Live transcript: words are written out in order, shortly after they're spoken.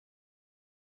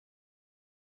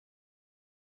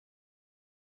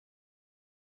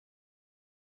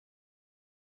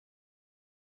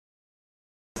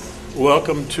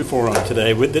Welcome to Forum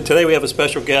today. Today we have a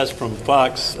special guest from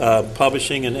Fox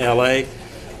Publishing in LA.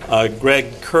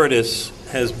 Greg Curtis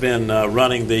has been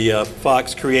running the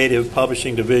Fox Creative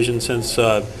Publishing Division since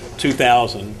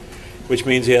 2000, which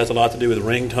means he has a lot to do with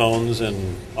ringtones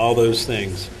and all those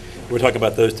things. We're talking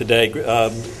about those today.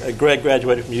 Greg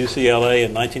graduated from UCLA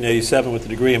in 1987 with a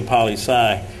degree in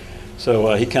poli-sci.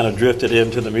 So he kind of drifted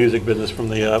into the music business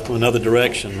from another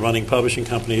direction, running publishing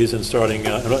companies and starting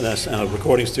a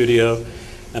recording studio,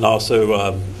 and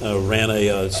also ran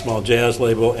a small jazz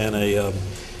label and an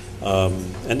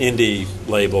indie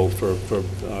label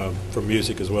for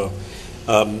music as well.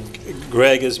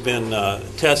 Greg has been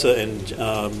Tessa and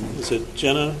is it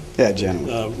Jenna? Yeah,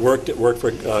 Jenna worked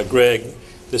for Greg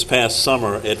this past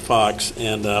summer at Fox,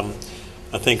 and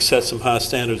I think set some high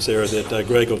standards there that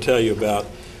Greg will tell you about.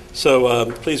 So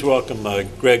please welcome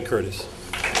Greg Curtis.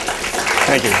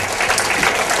 Thank you.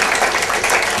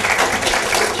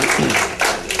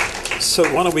 So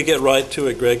why don't we get right to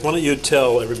it, Greg? Why don't you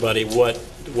tell everybody what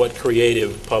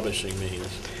creative publishing means?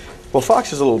 Well,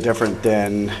 Fox is a little different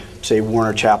than, say,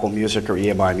 Warner Chappell Music or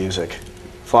EMI Music.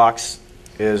 Fox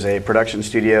is a production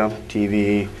studio,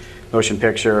 TV, motion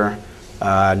picture,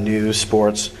 news,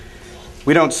 sports.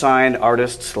 We don't sign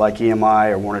artists like EMI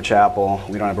or Warner Chappell.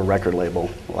 We don't have a record label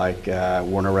like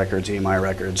Warner Records, EMI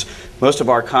Records. Most of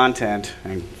our content,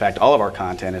 in fact all of our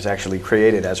content, is actually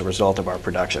created as a result of our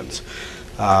productions.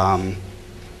 So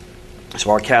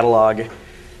our catalog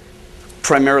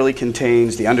primarily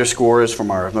contains the underscores from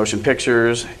our motion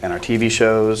pictures and our TV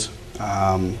shows,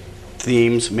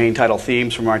 themes, main title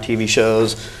themes from our TV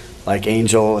shows like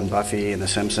Angel and Buffy and The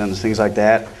Simpsons, things like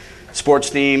that. Sports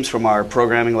themes from our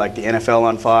programming like the NFL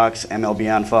on Fox, MLB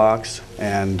on Fox,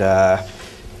 and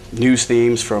news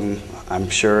themes from, I'm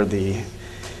sure, the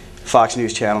Fox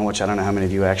News Channel, which I don't know how many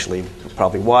of you actually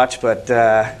probably watch, but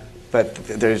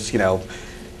there's,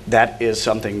 that is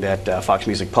something that Fox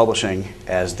Music Publishing,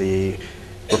 as the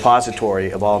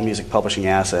repository of all music publishing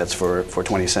assets for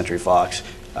 20th Century Fox,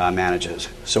 manages.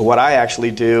 So what I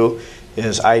actually do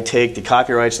is I take the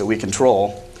copyrights that we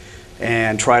control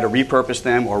and try to repurpose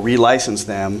them or relicense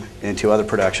them into other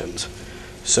productions.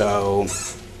 So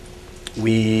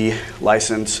we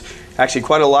license actually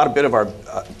quite a lot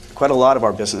of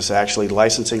our business, actually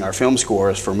licensing our film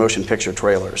scores for motion picture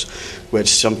trailers, which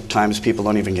sometimes people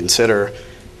don't even consider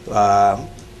the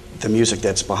music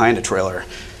that's behind a trailer.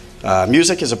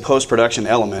 Music is a post-production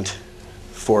element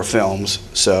for films,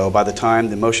 so by the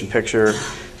time the motion picture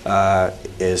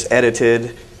is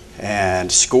edited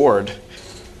and scored,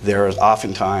 there's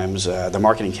oftentimes the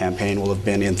marketing campaign will have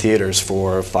been in theaters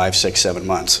for 5, 6, 7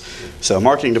 months. So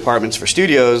marketing departments for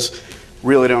studios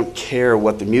really don't care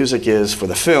what the music is for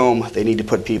the film. They need to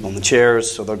put people in the chairs,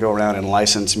 so they'll go around and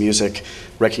license music,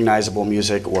 recognizable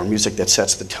music, or music that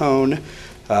sets the tone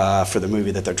for the movie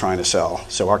that they're trying to sell.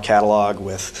 So our catalog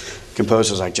with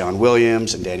composers like John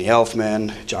Williams and Danny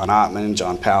Elfman, John Ottman,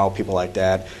 John Powell, people like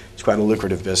that, it's quite a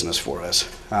lucrative business for us.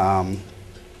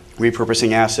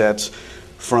 Repurposing assets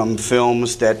from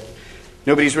films that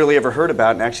nobody's really ever heard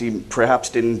about and actually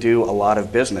perhaps didn't do a lot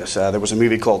of business. There was a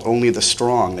movie called Only the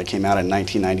Strong that came out in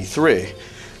 1993.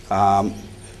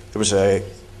 There was a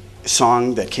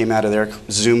song that came out of there,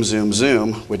 Zoom, Zoom,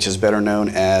 Zoom, which is better known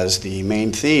as the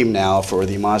main theme now for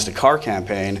the Mazda car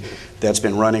campaign that's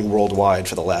been running worldwide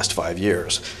for the last 5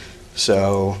 years.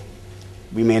 So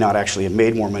we may not actually have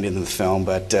made more money than the film,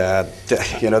 but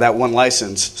that one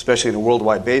license, especially on a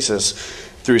worldwide basis,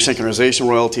 through synchronization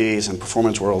royalties and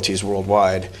performance royalties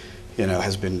worldwide,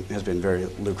 has been very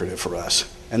lucrative for us.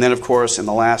 And then, of course, in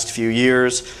the last few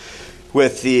years,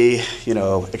 with the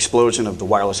explosion of the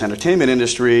wireless entertainment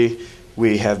industry,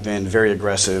 we have been very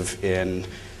aggressive in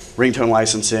ringtone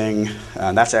licensing.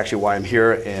 And that's actually why I'm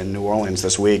here in New Orleans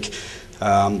this week.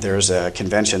 There's a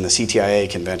convention, the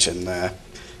CTIA convention, the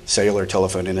Cellular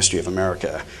Telephone Industry of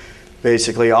America.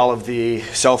 Basically, all of the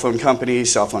cell phone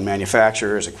companies, cell phone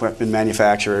manufacturers, equipment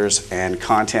manufacturers, and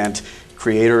content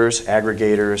creators,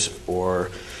 aggregators,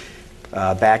 or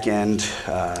back-end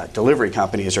delivery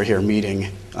companies are here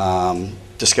meeting,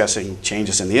 discussing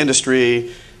changes in the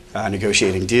industry,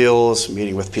 negotiating deals,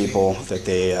 meeting with people that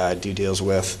they do deals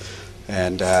with,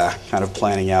 and kind of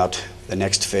planning out the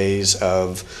next phase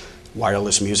of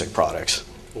wireless music products.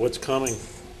 What's coming?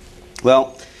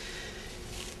 Well,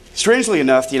 strangely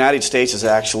enough, the United States is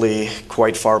actually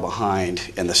quite far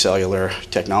behind in the cellular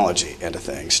technology end of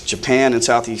things. Japan and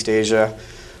Southeast Asia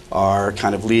are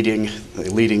kind of leading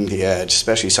the edge,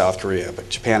 especially South Korea. But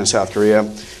Japan and South Korea,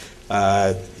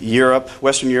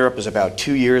 Western Europe is about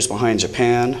 2 years behind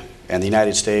Japan, and the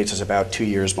United States is about 2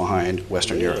 years behind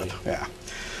Western Europe. Yeah.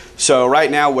 So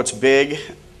right now, what's big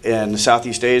in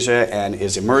Southeast Asia and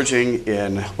is emerging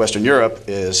in Western Europe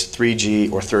is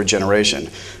 3G or third generation,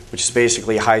 which is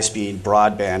basically high-speed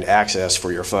broadband access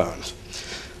for your phones.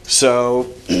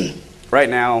 So right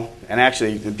now, and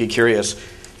actually, be curious,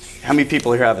 how many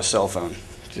people here have a cell phone?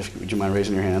 Would you mind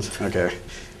raising your hands? Okay.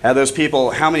 Out of those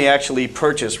people, how many actually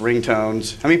purchase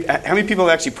ringtones? How many people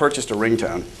have actually purchased a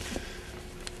ringtone?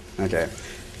 Okay.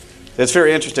 That's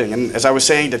very interesting. And as I was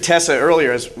saying to Tessa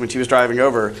earlier when she was driving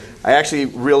over, I actually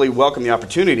really welcome the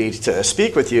opportunity to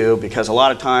speak with you, because a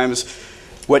lot of times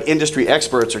what industry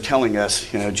experts are telling us,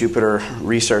 Jupiter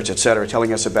Research, et cetera,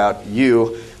 telling us about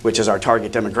you, which is our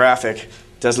target demographic,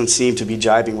 doesn't seem to be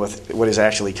jiving with what is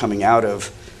actually coming out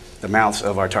of the mouths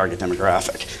of our target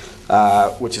demographic,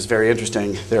 which is very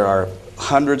interesting. There are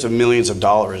hundreds of millions of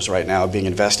dollars right now being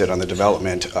invested on the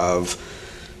development of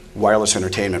wireless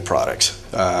entertainment products,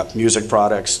 music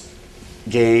products,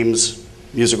 games,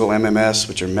 musical MMS,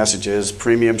 which are messages,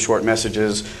 premium short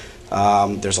messages.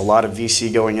 There's a lot of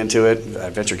VC going into it,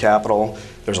 venture capital.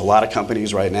 There's a lot of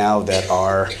companies right now that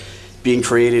are being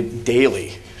created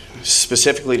daily,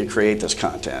 specifically to create this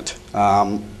content.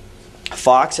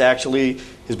 Fox actually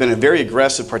has been a very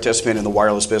aggressive participant in the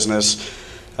wireless business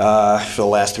for the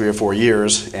last 3 or 4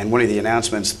 years, and one of the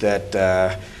announcements that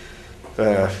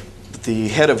the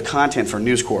head of content for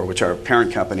News Corp, which our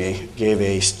parent company, gave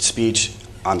a speech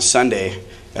on Sunday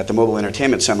at the Mobile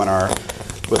Entertainment Seminar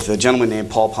with a gentleman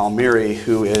named Paul Palmieri,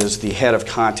 who is the head of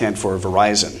content for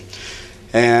Verizon.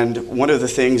 And one of the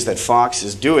things that Fox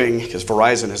is doing, because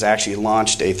Verizon has actually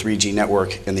launched a 3G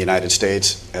network in the United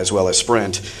States as well as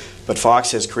Sprint, but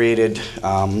Fox has created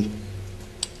a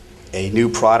new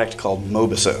product called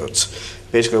Mobisodes.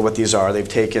 Basically what these are, they've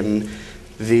taken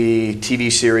the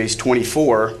TV series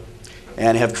 24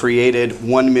 and have created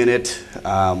 1-minute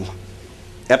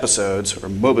episodes or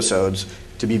mobisodes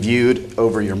to be viewed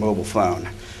over your mobile phone.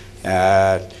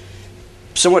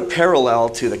 Somewhat parallel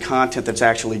to the content that's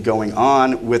actually going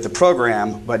on with the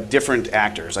program, but different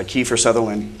actors. Like Kiefer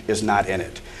Sutherland is not in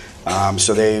it.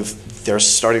 So they're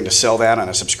starting to sell that on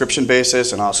a subscription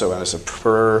basis and also as a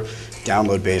per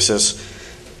download basis.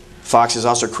 Fox has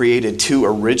also created 2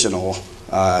 original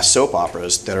soap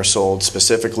operas that are sold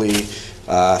specifically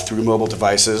through mobile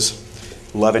devices,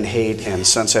 Love and Hate and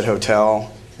Sunset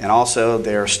Hotel. And also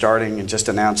they're starting and just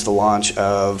announced the launch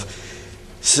of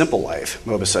Simple Life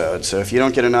Mobisode. So if you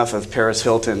don't get enough of Paris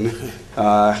Hilton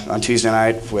on Tuesday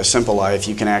night with Simple Life,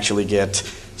 you can actually get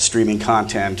streaming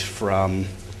content from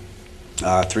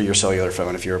through your cellular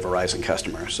phone if you're a Verizon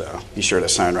customer. So be sure to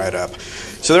sign right up.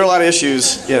 So there are a lot of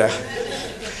issues.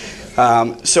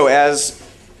 So as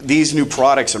these new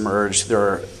products emerge, there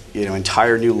are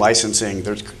entire new licensing.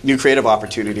 There's new creative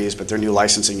opportunities, but there are new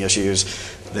licensing issues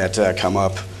that come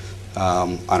up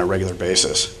on a regular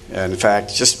basis. And in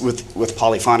fact, just with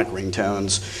polyphonic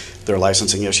ringtones, there are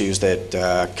licensing issues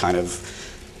that kind of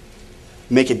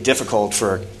make it difficult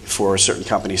for certain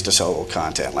companies to sell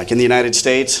content. Like in the United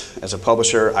States, as a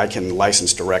publisher, I can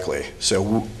license directly.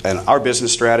 So in our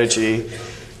business strategy,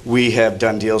 we have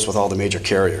done deals with all the major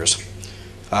carriers.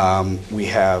 We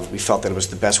felt that it was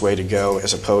the best way to go,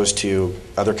 as opposed to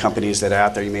other companies that are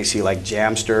out there you may see, like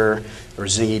Jamster or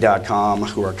Zingy.com,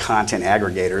 who are content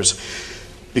aggregators,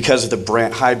 because of the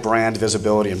high brand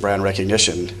visibility and brand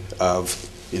recognition of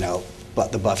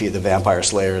the Buffy the Vampire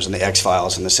Slayers and the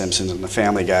X-Files and the Simpsons and the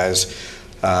Family Guys.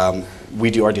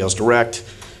 We do our deals direct.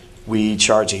 We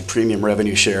charge a premium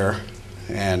revenue share,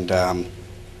 and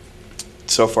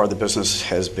so far the business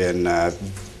has been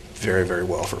very, very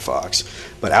well for Fox.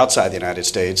 But outside the United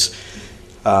States,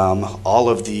 all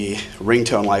of the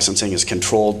ringtone licensing is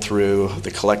controlled through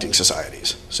the collecting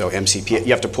societies. So MCP,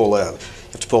 you have to pull a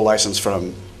license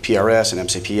from PRS and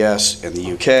MCPS in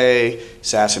the UK,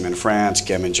 SACEM in France,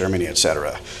 GEM in Germany,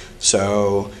 etc.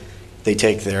 So they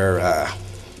take their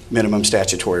minimum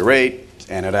statutory rate,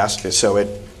 and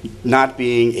not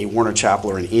being a Warner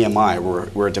Chappell or an EMI,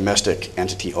 we're a domestic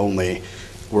entity only.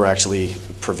 We're actually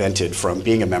prevented from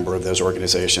being a member of those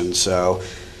organizations. So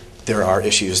there are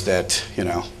issues that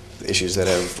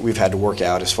we've had to work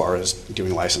out as far as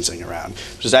doing licensing around,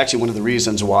 which is actually one of the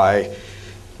reasons why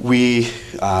we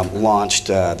launched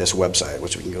this website,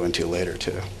 which we can go into later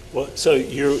too. Well, so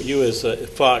you as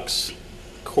Fox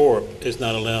Corp is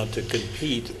not allowed to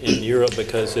compete in Europe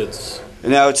because it's...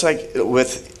 No, it's like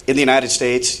in the United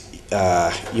States,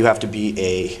 you have to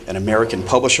be an American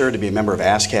publisher to be a member of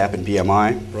ASCAP and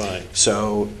BMI. Right.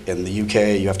 So in the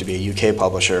UK, you have to be a UK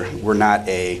publisher.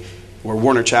 Where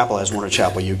Warner Chappell has Warner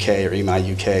Chappell UK or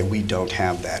EMI UK, we don't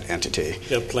have that entity.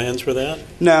 You have plans for that?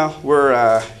 No,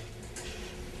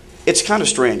 it's kind of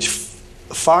strange.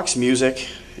 Fox Music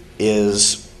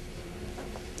is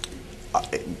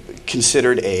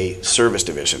considered a service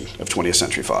division of 20th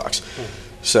Century Fox.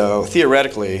 So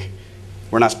theoretically,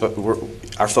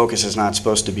 our focus is not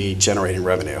supposed to be generating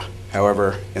revenue.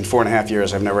 However, in 4.5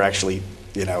 years, I've never actually,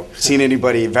 seen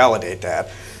anybody validate that.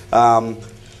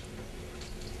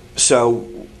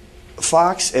 So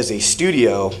Fox, as a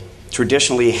studio,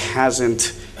 traditionally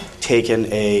hasn't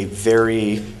taken a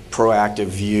very proactive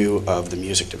view of the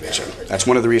music division. That's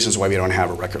one of the reasons why we don't have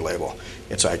a record label.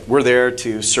 It's like we're there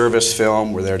to service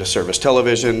film, we're there to service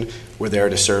television, we're there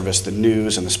to service the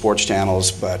news and the sports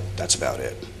channels, but that's about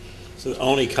it. So the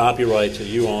only copyrights that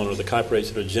you own are the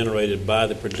copyrights that are generated by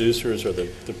the producers or the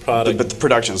product? But the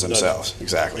productions themselves,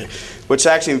 exactly. Which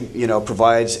actually,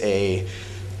 provides a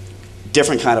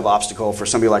different kind of obstacle for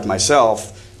somebody like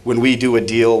myself when we do a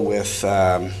deal with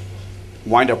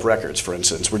Wind Up Records, for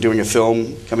instance. We're doing a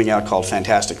film coming out called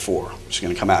Fantastic Four, which is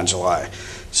going to come out in July.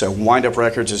 So Wind Up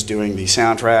Records is doing the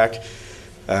soundtrack.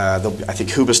 I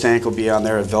think Hoobastank will be on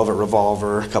there, Velvet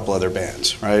Revolver, a couple other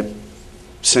bands, right?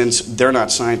 Since they're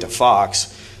not signed to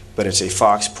Fox, but it's a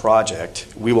Fox project,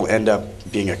 we will end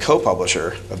up being a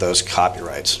co-publisher of those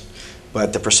copyrights.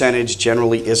 But the percentage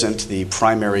generally isn't the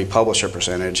primary publisher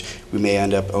percentage. We may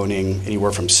end up owning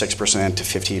anywhere from 6% to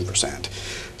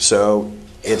 15%. So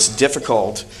it's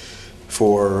difficult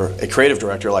for a creative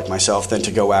director like myself then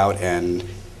to go out and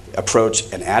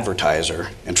approach an advertiser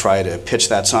and try to pitch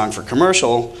that song for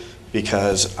commercial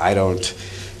because I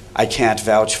can't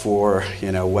vouch for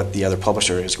what the other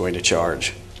publisher is going to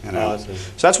charge. So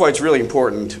that's why it's really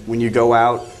important when you go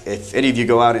out, if any of you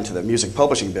go out into the music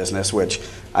publishing business, which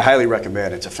I highly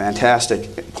recommend, it's a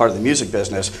fantastic part of the music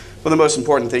business, one of the most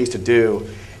important things to do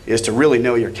is to really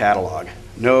know your catalog.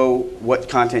 Know what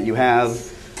content you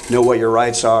have, know what your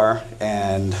rights are,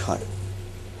 and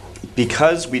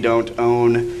because we don't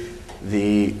own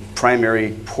the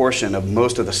primary portion of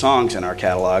most of the songs in our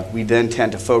catalog, we then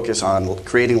tend to focus on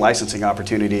creating licensing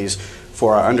opportunities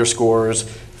for our underscores,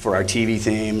 for our TV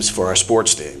themes, for our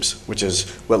sports themes, which is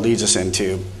what leads us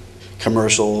into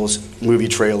commercials, movie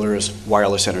trailers,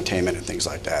 wireless entertainment, and things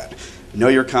like that. Know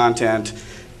your content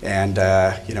and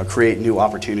create new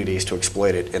opportunities to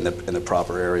exploit it in the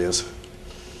proper areas.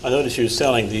 I noticed you're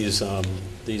selling these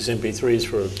MP3s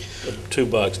for $2,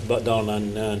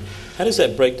 $1.99. How does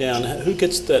that break down? Who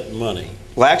gets that money?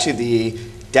 Well, actually, the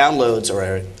downloads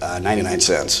are 99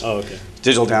 cents. Oh, okay.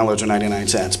 Digital downloads are 99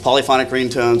 cents. Polyphonic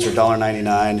ringtones are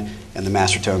 $1.99, and the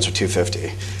master tones are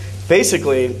 $2.50.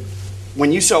 Basically,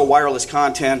 when you sell wireless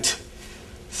content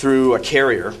through a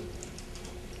carrier,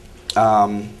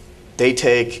 they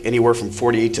take anywhere from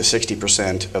 40 to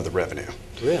 60% of the revenue.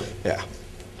 Really? Yeah.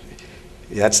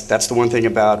 That's the one thing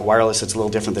about wireless that's a little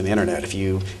different than the internet.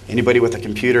 Anybody with a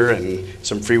computer and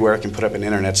some freeware can put up an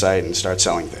internet site and start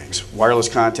selling things. Wireless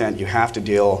content, you have to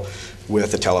deal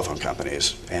with the telephone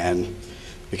companies, and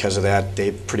because of that,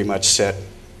 they pretty much set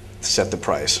the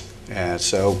price. And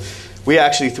so we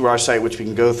actually, through our site, which we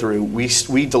can go through,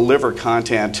 we deliver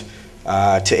content to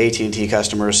AT&T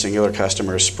customers, Singular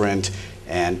customers, Sprint,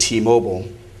 and T-Mobile.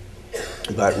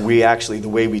 But the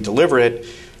way we deliver it,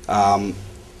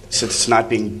 since it's not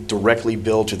being directly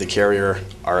billed to the carrier,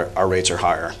 our rates are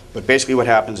higher. But basically what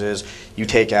happens is you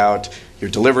take out your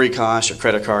delivery costs, your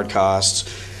credit card costs,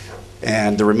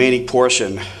 and the remaining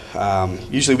portion,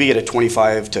 usually we get a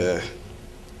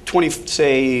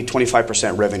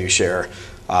 25% revenue share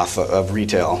off of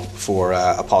retail for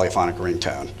a polyphonic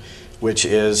ringtone, which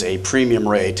is a premium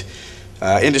rate.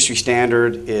 Industry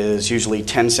standard is usually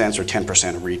 10 cents or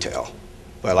 10% of retail.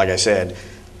 But like I said,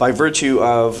 by virtue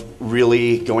of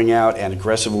really going out and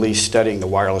aggressively studying the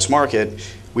wireless market,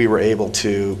 we were able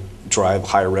to drive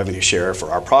higher revenue share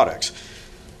for our products.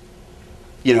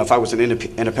 If I was an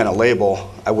independent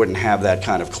label, I wouldn't have that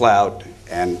kind of clout,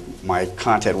 and my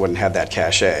content wouldn't have that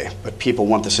cachet. But people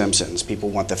want The Simpsons, people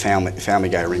want the Family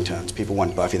Guy ringtones, people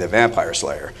want Buffy the Vampire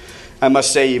Slayer. I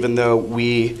must say, even though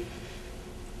we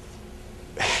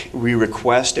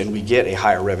request and we get a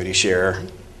higher revenue share,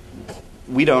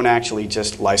 we don't actually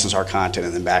just license our content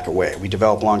and then back away. We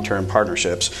develop long-term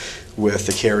partnerships with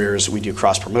the carriers. We do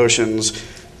cross-promotions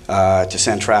to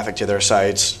send traffic to their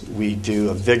sites. We do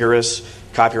a vigorous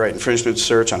copyright infringement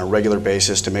search on a regular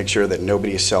basis to make sure that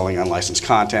nobody is selling unlicensed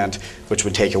content, which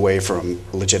would take away from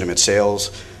legitimate sales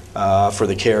for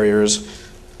the carriers.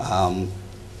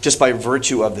 Just by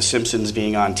virtue of The Simpsons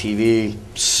being on TV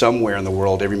somewhere in the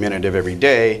world every minute of every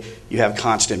day, you have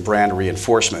constant brand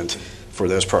reinforcement for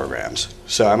those programs.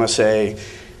 So I must say,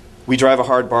 we drive a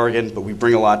hard bargain, but we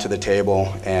bring a lot to the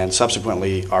table, and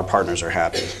subsequently, our partners are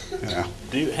happy.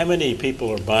 How many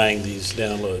people are buying these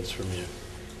downloads from you?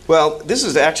 Well, this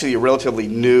is actually a relatively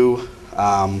new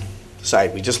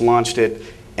site. We just launched it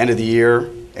end of the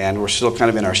year, and we're still kind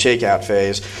of in our shakeout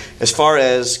phase. As far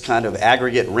as kind of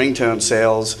aggregate ringtone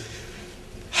sales,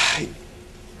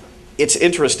 it's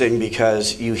interesting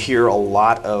because you hear a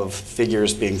lot of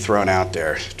figures being thrown out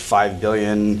there. 5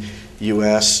 billion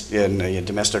US in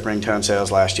domestic ringtone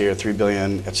sales last year, 3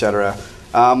 billion, et cetera.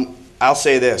 I'll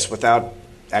say this without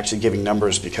actually giving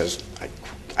numbers because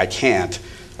I can't.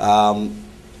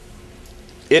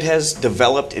 It has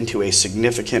developed into a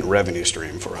significant revenue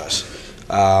stream for us.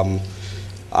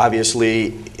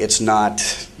 Obviously, it's not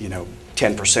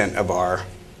 10% of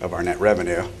our net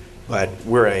revenue, but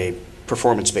we're a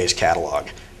performance-based catalog.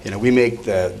 We make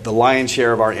the lion's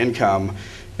share of our income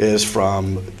is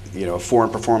from foreign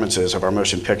performances of our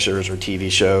motion pictures or TV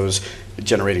shows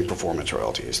generating performance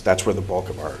royalties. That's where the bulk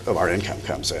of our income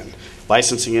comes in.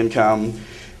 Licensing income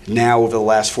now over the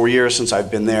last 4 years since I've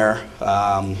been there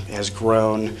has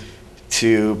grown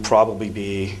to probably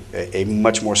be a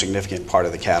much more significant part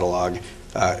of the catalog,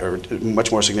 or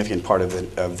much more significant part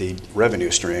of the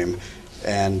revenue stream.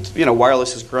 And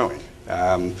wireless is growing.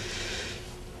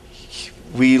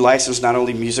 We license not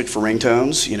only music for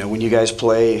ringtones. When you guys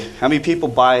play, how many people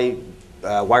buy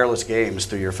wireless games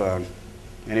through your phone?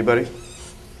 Anybody?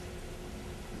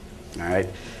 All right.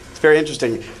 It's very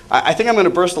interesting. I think I'm going to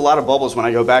burst a lot of bubbles when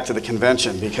I go back to the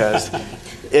convention because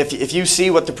if you see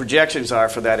what the projections are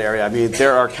for that area, I mean,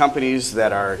 there are companies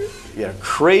that are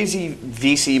crazy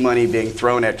VC money being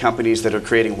thrown at companies that are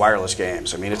creating wireless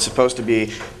games. I mean, it's supposed to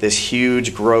be this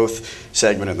huge growth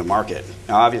segment in the market.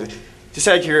 Now, obviously, just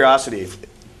out of curiosity,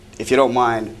 if you don't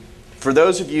mind, for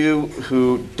those of you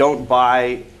who don't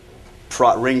buy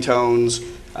ringtones,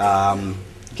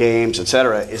 games,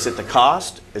 etc., is it the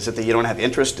cost? Is it that you don't have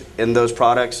interest in those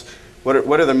products? What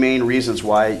are the main reasons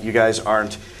why you guys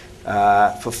aren't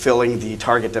fulfilling the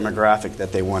target demographic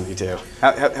that they want you to?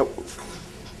 I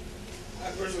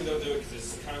personally don't do it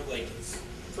because it's kind of it's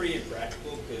pretty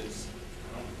impractical because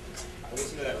I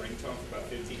listen to that ringtone for about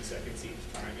 15 seconds each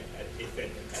time if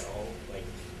at all.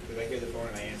 Because I hear the phone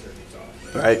and I answer and it's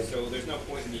off. Right. So there's no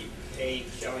point in me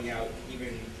shelling out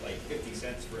even 50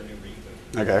 cents for a new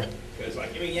ringtone. Okay. Because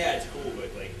yeah, it's cool, but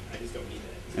I just don't need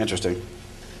that. Interesting.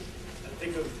 I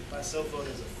think of my cell phone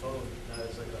as a phone, not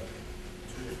as a tool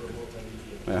for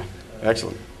multimedia. Yeah.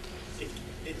 Excellent.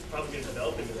 It's probably going to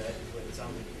develop into that, is what it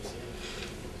sounds like you're saying.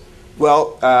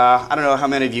 Well, I don't know how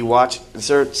many of you watch. Is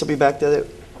there somebody back there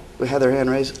that had their hand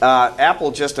raised?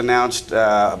 Apple just announced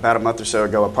about a month or so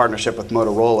ago a partnership with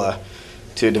Motorola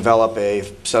to develop a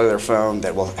cellular phone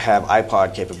that will have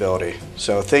iPod capability.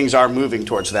 So things are moving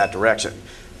towards that direction.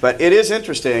 But it is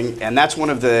interesting, and that's one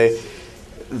of the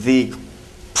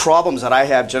problems that I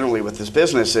have generally with this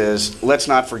business is, let's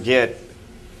not forget,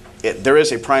 there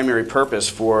is a primary purpose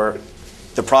for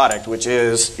the product, which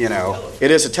is,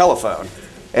 it is a telephone.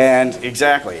 And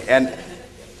exactly. And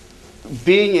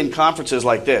being in conferences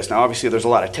like this, now obviously there's a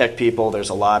lot of tech people, there's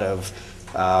a lot of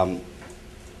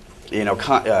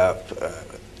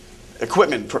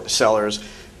equipment sellers,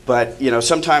 but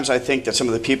sometimes I think that some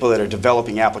of the people that are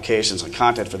developing applications and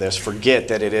content for this forget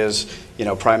that it is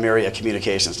primarily a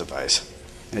communications device.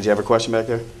 Did you have a question back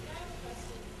there? The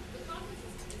conference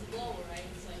is global, right?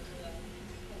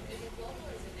 Is it global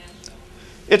or is it national?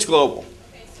 It's global.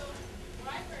 Okay, so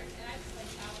what I've heard, and I've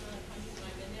traveled in other countries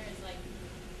when I've been there, is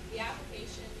the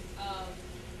applications of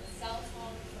the cell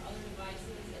phone for other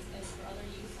devices as for other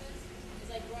uses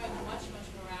is growing much, much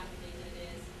more rapidly than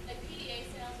it is.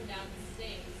 PDA sales are down in the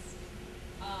States,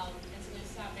 and so they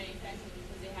stopped manufacturing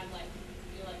because they have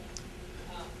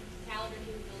calendar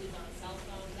capabilities on a cell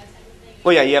phone, that type of thing.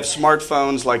 Well, yeah, you have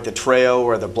smartphones like the Treo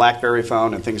or the BlackBerry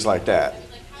phone and things like that. How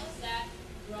is that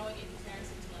growing in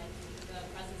comparison to the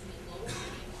presence in the global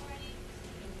market already?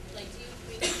 Do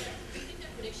you think their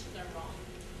predictions are wrong?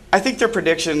 I think their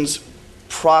predictions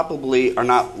probably are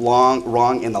not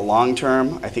wrong in the long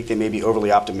term. I think they may be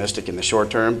overly optimistic in the short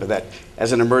term, but that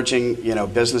as an emerging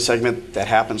business segment, that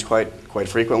happens quite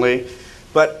frequently.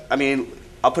 But I mean,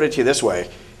 I'll put it to you this way: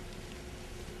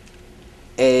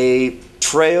 a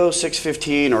Treo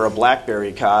 615 or a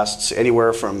BlackBerry costs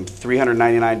anywhere from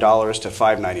 $399 to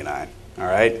 $599. All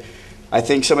right. I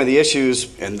think some of the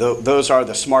issues, and those are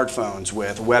the smartphones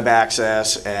with web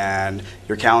access and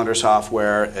your calendar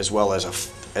software, as well as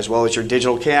your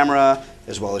digital camera,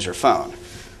 as well as your phone.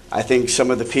 I think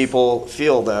some of the people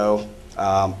feel, though,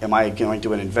 am I going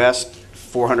to invest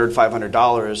 $400,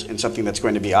 $500 in something that's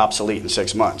going to be obsolete in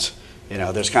 6 months?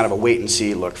 There's kind of a wait and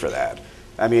see look for that.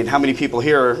 I mean, how many people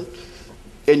here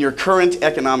in your current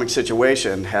economic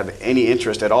situation have any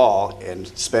interest at all in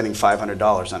spending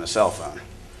 $500 on a cell phone?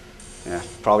 Yeah,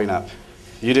 probably not.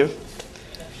 You do?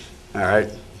 All right.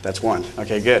 That's one.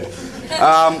 Okay, good.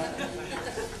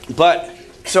 But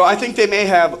so I think they may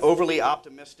have overly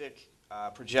optimistic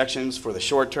projections for the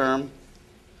short term.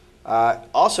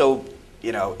 Also,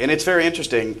 and it's very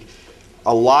interesting.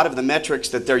 A lot of the metrics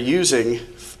that they're using,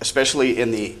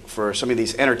 especially for some of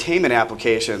these entertainment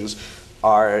applications,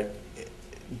 are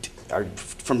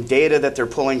from data that they're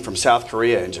pulling from South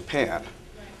Korea and Japan,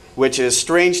 which is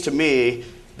strange to me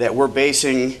that we're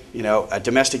basing a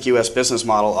domestic U.S. business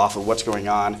model off of what's going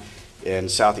on in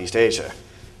Southeast Asia.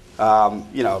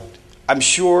 I'm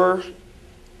sure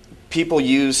people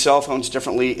use cell phones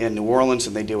differently in New Orleans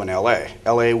than they do in LA.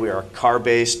 LA, we are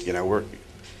car-based.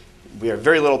 We have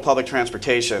very little public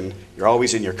transportation. You're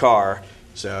always in your car,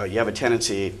 so you have a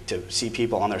tendency to see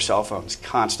people on their cell phones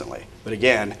constantly. But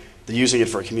again, they're using it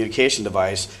for a communication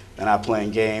device. They're not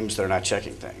playing games. They're not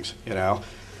checking things.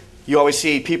 You always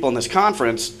see people in this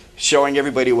conference showing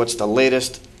everybody what's the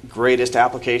latest, greatest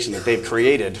application that they've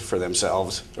created for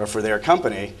themselves or for their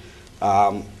company.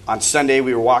 On Sunday,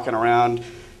 we were walking around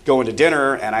going to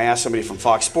dinner, and I asked somebody from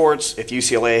Fox Sports if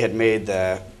UCLA had made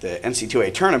the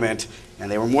NC2A tournament, and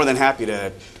they were more than happy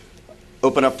to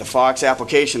open up the Fox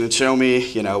application and show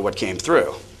me, what came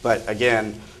through. But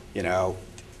again,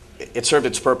 it served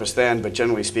its purpose then, but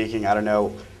generally speaking, I don't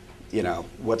know,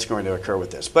 what's going to occur with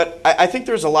this. But I think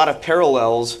there's a lot of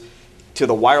parallels to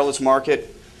the wireless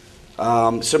market,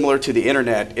 similar to the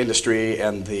internet industry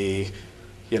and the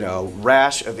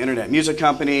rash of internet music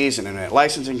companies and internet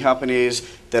licensing companies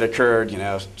that occurred,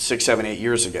 6, 7, 8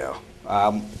 years ago.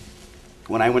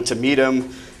 When I went to meet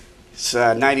them,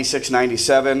 96,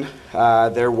 97,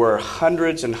 there were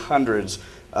hundreds and hundreds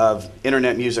of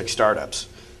internet music startups.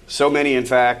 So many, in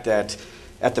fact, that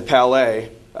at the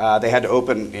Palais, they had to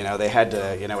open, they had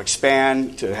to,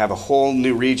 expand to have a whole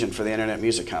new region for the internet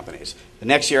music companies. The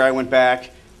next year I went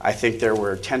back, I think there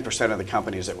were 10% of the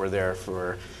companies that were there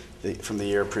from the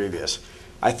year previous.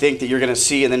 I think that you're going to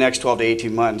see in the next 12 to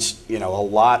 18 months, a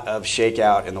lot of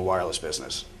shakeout in the wireless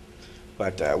business.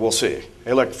 But we'll see.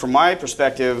 Hey, look, from my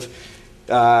perspective,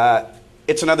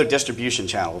 it's another distribution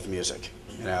channel of music.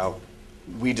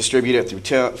 We distribute it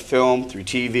through film, through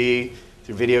TV,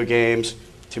 through video games.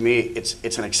 To me,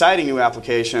 it's an exciting new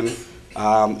application.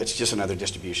 It's just another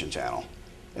distribution channel.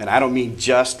 And I don't mean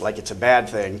just like it's a bad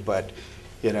thing, but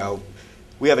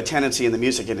we have a tendency in the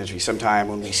music industry sometime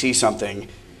when we see something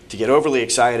to get overly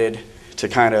excited, to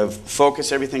kind of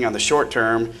focus everything on the short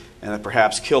term, and then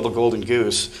perhaps kill the golden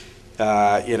goose,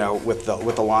 with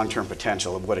the long-term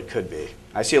potential of what it could be.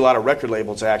 I see a lot of record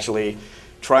labels actually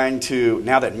trying to,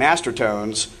 now that master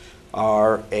tones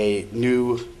are a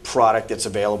new product that's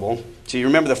available. So you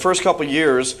remember the first couple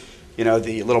years, the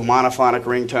little monophonic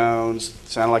ringtones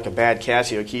sounded like a bad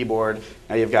Casio keyboard.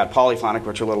 Now you've got polyphonic,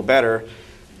 which are a little better.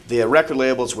 The record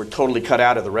labels were totally cut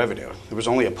out of the revenue. There was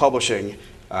only a publishing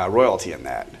royalty in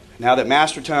that. Now that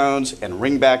master tones and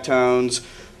ringback tones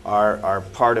are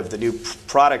part of the new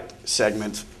product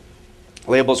segment,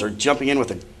 labels are jumping in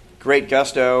with a great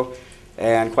gusto,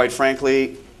 and quite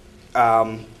frankly,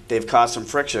 they've caused some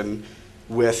friction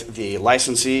with the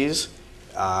licensees,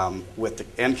 with the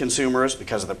end consumers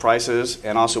because of the prices,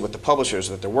 and also with the publishers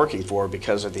that they're working for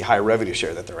because of the high revenue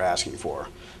share that they're asking for.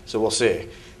 So we'll see.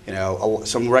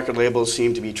 Some record labels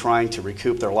seem to be trying to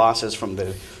recoup their losses from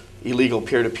the illegal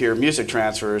peer-to-peer music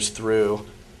transfers through,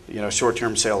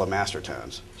 short-term sale of master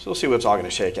tones. So we'll see what's all going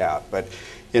to shake out. But,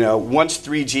 once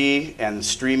 3G and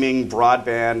streaming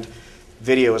broadband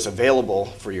video is available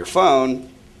for your phone,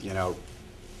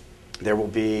 there will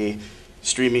be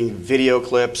streaming video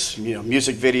clips,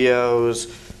 music videos,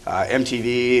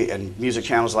 MTV and music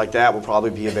channels like that will probably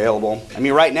be available. I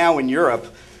mean, right now in Europe,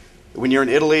 when you're in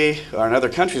Italy or in other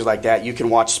countries like that, you can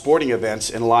watch sporting events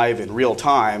in real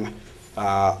time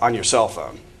on your cell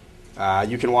phone.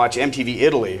 You can watch MTV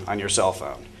Italy on your cell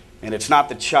phone. And it's not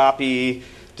the choppy,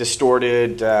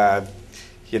 distorted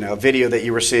video that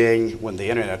you were seeing when the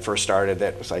internet first started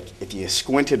that was like, if you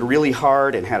squinted really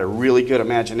hard and had a really good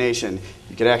imagination,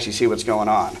 you could actually see what's going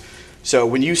on. So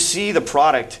when you see the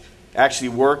product actually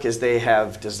work as they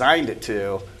have designed it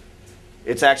to,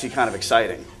 it's actually kind of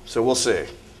exciting. So we'll see.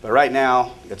 But right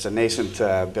now, it's a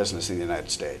nascent business in the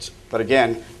United States. But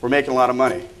again, we're making a lot of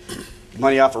money.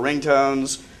 Money off of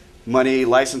ringtones, money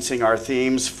licensing our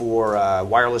themes for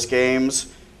wireless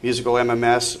games, musical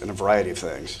MMS, and a variety of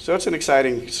things. So it's an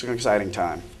exciting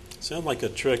time. Sounds like a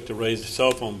trick to raise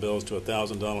cell phone bills to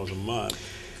 $1,000 a month.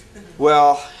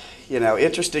 Well,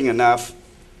 interesting enough,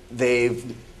 they've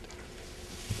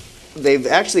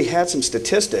actually had some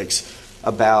statistics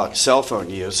about cell phone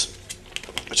use,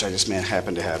 which I just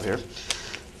happen to have here.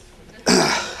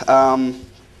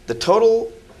 The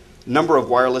total Number of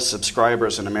wireless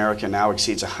subscribers in America now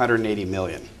exceeds 180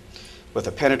 million, with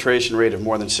a penetration rate of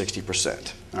more than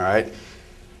 60%. All right.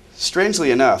 Strangely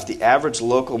enough, the average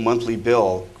local monthly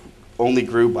bill only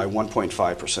grew by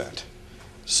 1.5%.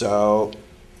 So,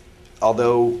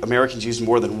 although Americans use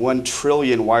more than 1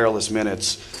 trillion wireless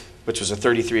minutes, which was a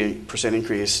 33%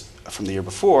 increase from the year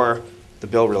before, the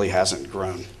bill really hasn't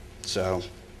grown so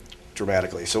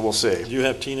dramatically. So we'll see. Do you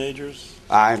have teenagers?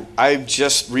 I'm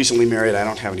just recently married. I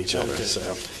don't have any children. Okay.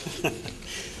 So.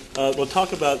 Well,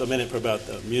 talk about a minute about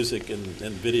music and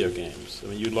video games. I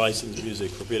mean, you license music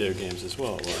for video games as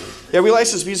well, right? Yeah, we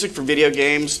license music for video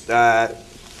games.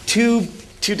 Two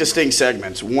distinct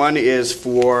segments. One is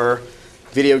for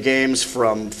video games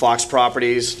from Fox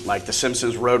properties, like the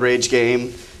Simpsons Road Rage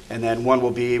game, and then one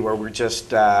will be where we're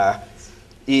just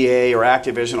EA or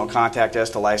Activision will contact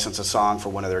us to license a song for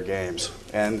one of their games.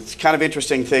 And it's kind of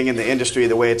interesting thing in the industry,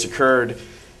 the way it's occurred.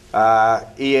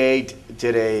 EA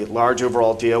did a large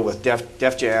overall deal with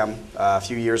Def Jam a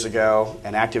few years ago,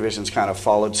 and Activision's kind of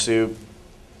followed suit,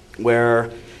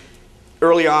 where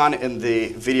early on in the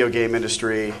video game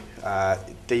industry,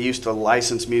 they used to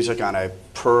license music on a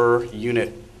per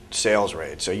unit sales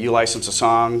rate. So you license a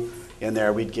song in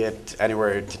there, we'd get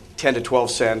anywhere 10 to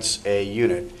 12 cents a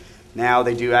unit. Now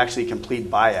they do actually complete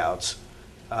buyouts.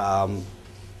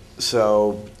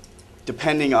 So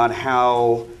depending on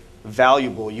how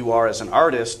valuable you are as an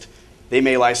artist, they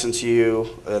may license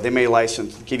you,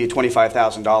 give you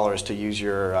 $25,000 to use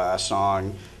your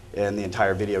song in the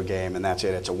entire video game, and that's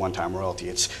it. It's a one-time royalty.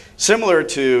 It's similar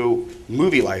to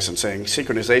movie licensing,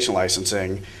 synchronization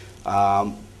licensing,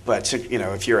 but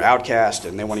if you're Outkast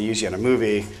and they want to use you in a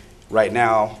movie, right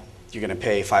now you're going to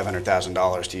pay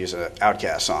 $500,000 to use an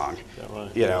Outkast song. Is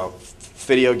that right?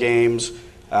 Video games,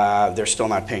 they're still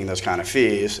not paying those kind of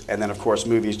fees, and then of course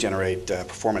movies generate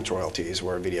performance royalties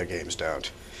where video games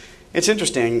don't. It's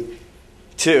interesting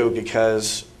too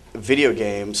because video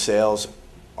game sales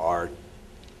are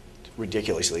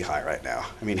ridiculously high right now.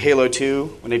 I mean, Halo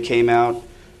 2, when it came out,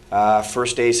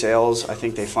 first day sales, I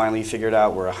think they finally figured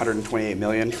out were 128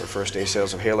 million for first day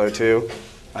sales of Halo 2.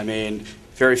 I mean,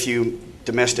 very few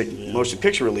domestic motion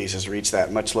picture releases reach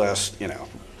that, much less,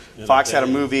 Fox had a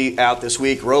movie out this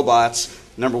week, Robots,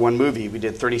 #1 movie. We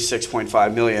did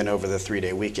 36.5 million over the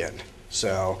 3-day weekend.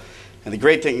 So, and the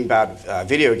great thing about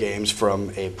video games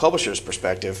from a publisher's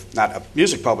perspective, not a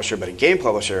music publisher, but a game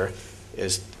publisher,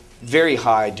 is very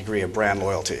high degree of brand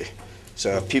loyalty.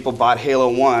 So if people bought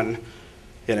Halo 1,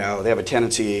 they have a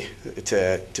tendency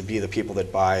to be the people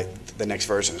that buy the next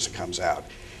version as it comes out.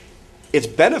 It's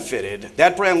benefited,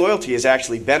 that brand loyalty has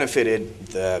actually benefited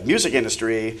the music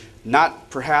industry, not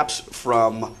perhaps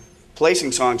from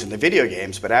placing songs in the video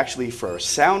games, but actually for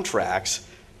soundtracks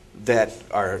that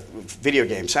are video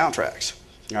game soundtracks.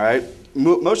 All right,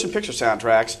 motion picture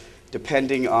soundtracks,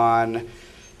 depending on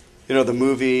the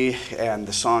movie and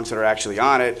the songs that are actually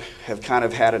on it, have kind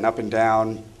of had an up and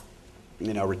down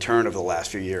return over the last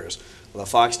few years. Well,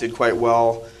 Fox did quite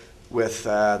well with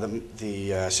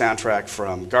the soundtrack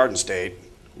from Garden State,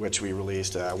 which we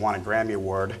released, won a Grammy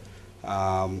Award,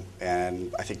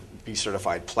 and I think be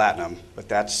certified platinum. But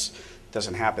that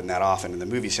doesn't happen that often in the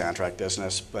movie soundtrack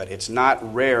business. But it's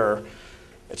not rare.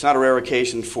 It's not a rare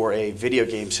occasion for a video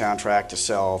game soundtrack to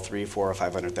sell 300,000, 400,000, or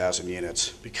 500,000 units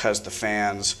because the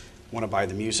fans want to buy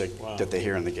the music that they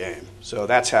hear in the game. So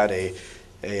that's had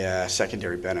a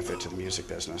secondary benefit to the music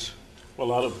business. Well,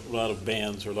 a lot of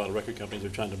bands or a lot of record companies are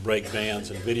trying to break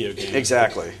bands in video games.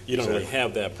 Exactly. You don't really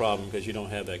have that problem because you don't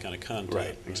have that kind of content.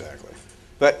 Right, exactly.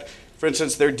 But, for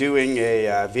instance, they're doing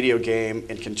a video game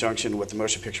in conjunction with the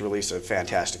motion picture release of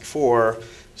Fantastic Four,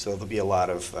 so there'll be a lot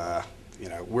of,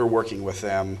 we're working with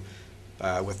them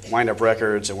with Wind Up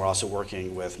Records, and we're also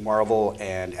working with Marvel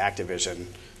and Activision,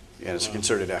 and it's a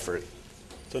concerted effort.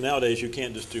 So nowadays you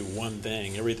can't just do one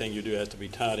thing. Everything you do has to be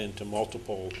tied into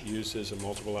multiple uses and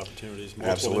multiple opportunities,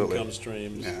 multiple income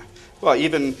streams. Yeah. Well,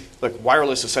 look,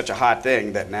 wireless is such a hot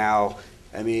thing that now,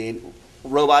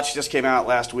 Robots just came out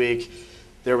last week.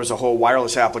 There was a whole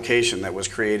wireless application that was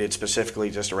created specifically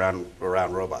just around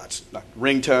robots.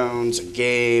 Ringtones, a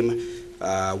game,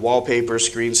 wallpapers,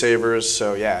 screensavers.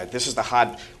 So yeah,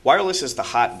 wireless is the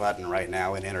hot button right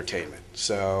now in entertainment.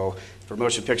 So for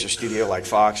motion picture studio like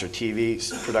Fox or TV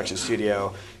production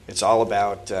studio, it's all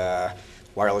about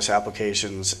wireless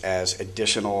applications as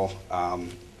additional,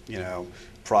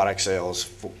 product sales.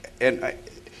 And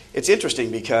it's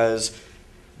interesting because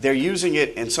they're using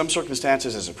it in some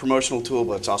circumstances as a promotional tool,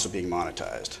 but it's also being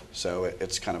monetized. So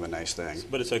it's kind of a nice thing.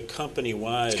 But it's a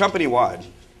company-wide. It's company-wide.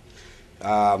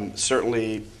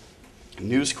 Certainly,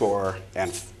 News Corp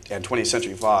and 20th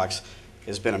Century Fox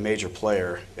has been a major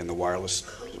player in the wireless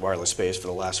space for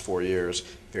the last 4 years,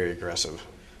 very aggressive.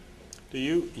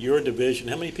 Your division,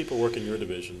 how many people work in your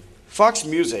division? Fox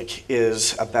Music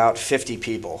is about 50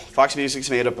 people. Fox Music is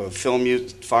made up of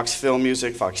Fox Film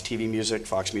Music, Fox TV Music,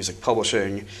 Fox Music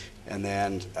Publishing, and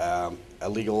then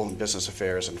legal and business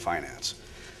affairs and finance.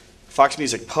 Fox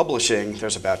Music Publishing,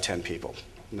 there's about 10 people.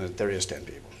 There is 10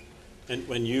 people.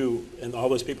 And all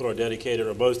those people are dedicated,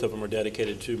 or most of them are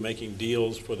dedicated to making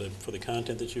deals for the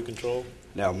content that you control?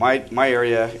 No, my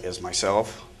area is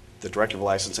myself, the director of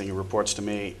licensing who reports to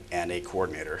me, and a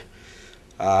coordinator.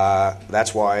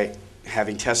 That's why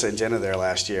having Tessa and Jenna there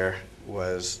last year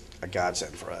was a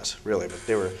godsend for us, really.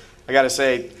 But I got to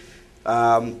say,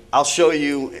 I'll show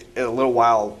you in a little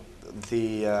while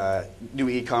the new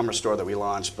e-commerce store that we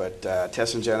launched, but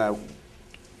Tessa and Jenna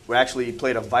actually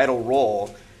played a vital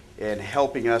role in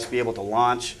helping us be able to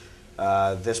launch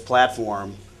this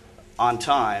platform on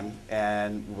time,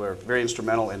 and were very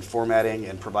instrumental in formatting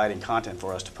and providing content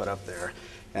for us to put up there.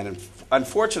 And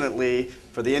unfortunately,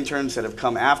 for the interns that have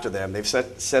come after them, they've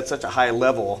set such a high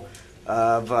level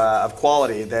of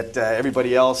quality that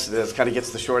everybody else kind of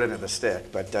gets the short end of the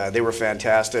stick. But they were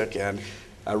fantastic, and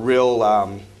a real,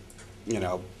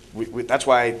 that's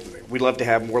why we love to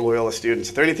have more Loyola students.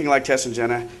 If they're anything like Tess and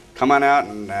Jenna, come on out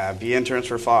and be interns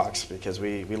for Fox, because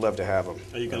we love to have them.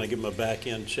 Are you going to give them a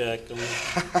back-end check?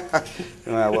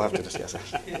 We'll have to discuss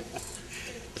that.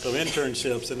 So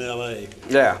internships in LA.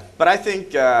 Yeah, but I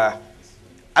think I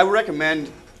would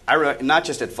recommend, not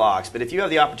just at Fox, but if you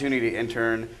have the opportunity to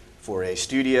intern for a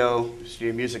studio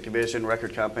music division,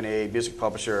 record company, music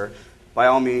publisher, by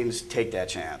all means, take that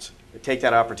chance. Take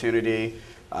that opportunity.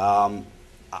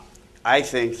 I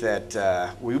think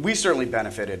that we certainly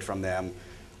benefited from them.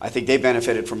 I think they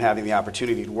benefited from having the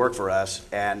opportunity to work for us,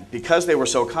 and because they were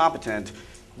so competent,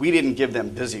 we didn't give them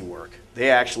busy work.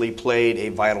 They actually played a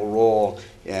vital role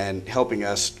in helping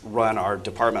us run our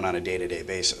department on a day-to-day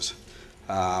basis.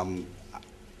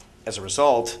 As a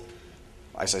result,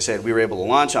 as I said, we were able to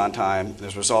launch on time.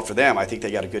 As a result for them, I think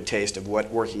they got a good taste of what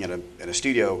working in a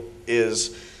studio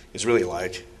is really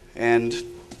like, and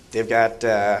they've got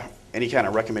any kind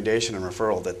of recommendation and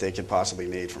referral that they could possibly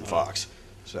need from Fox.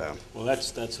 So, well,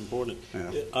 that's important.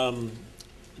 Yeah.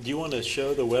 Do you want to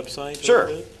show the website? Sure. A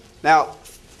little bit? Now,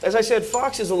 as I said,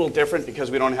 Fox is a little different because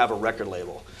we don't have a record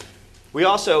label. We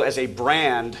also, as a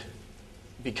brand,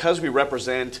 because we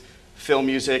represent film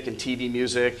music and TV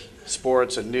music,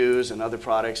 sports and news and other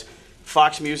products,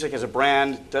 Fox Music as a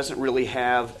brand doesn't really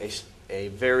have a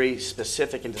very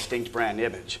specific and distinct brand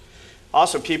image.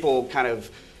 Also, people kind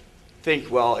of think,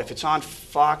 well, if it's on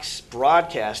Fox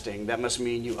Broadcasting, that must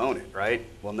mean you own it, right?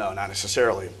 Well, no, not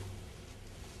necessarily.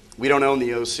 We don't own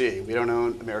the OC. We don't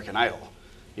own American Idol,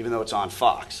 even though it's on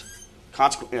Fox.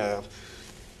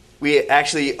 We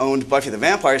actually owned Buffy the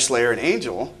Vampire Slayer and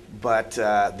Angel, but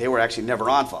they were actually never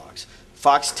on Fox.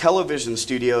 Fox Television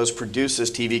Studios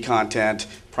produces TV content,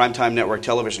 primetime network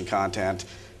television content,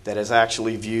 that is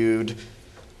actually viewed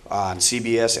on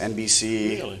CBS,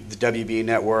 NBC, Really? the WB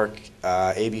network,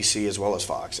 ABC, as well as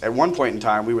Fox. At one point in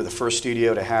time, we were the first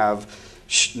studio to have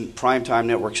primetime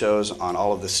network shows on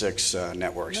all of the 6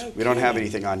 networks. No We don't have kidding.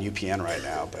 anything on UPN right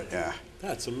now, but yeah.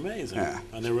 That's amazing. Yeah.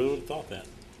 I never would have thought that.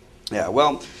 Yeah,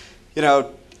 well,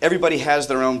 everybody has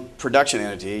their own production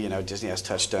entity. Disney has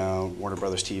Touchstone, Warner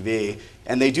Brothers TV,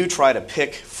 and they do try to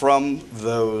pick from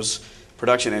those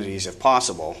production entities if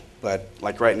possible. But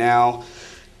like right now,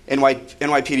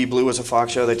 NYPD Blue is a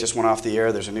Fox show that just went off the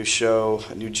air. There's a new show,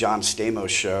 a new John Stamos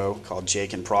show called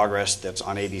Jake in Progress that's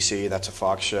on ABC. That's a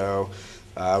Fox show.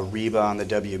 Reba on the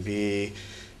WB.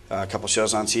 A couple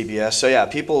shows on CBS. So yeah,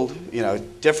 people,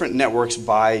 different networks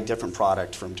buy different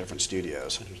product from different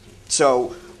studios.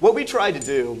 So what we tried to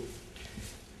do,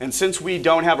 and since we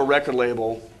don't have a record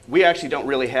label, we actually don't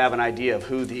really have an idea of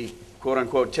who the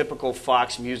quote-unquote typical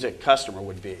Fox Music customer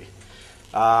would be.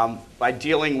 By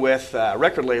dealing with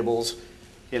record labels,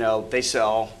 they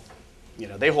sell,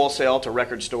 they wholesale to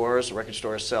record stores. The record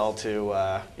stores sell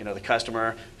to, the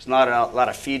customer. There's not a lot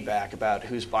of feedback about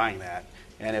who's buying that.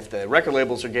 And if the record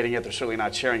labels are getting it, they're certainly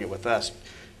not sharing it with us.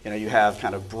 You have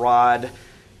kind of broad,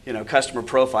 customer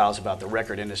profiles about the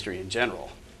record industry in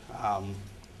general.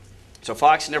 So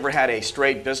Fox never had a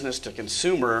straight business to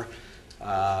consumer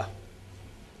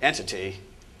entity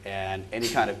and any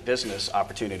kind of business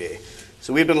opportunity.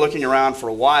 So we've been looking around for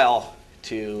a while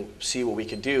to see what we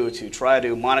could do to try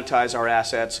to monetize our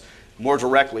assets more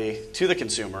directly to the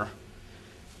consumer,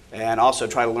 and also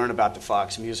try to learn about the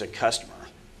Fox Music customer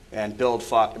and build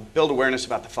awareness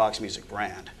about the Fox Music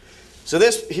brand. So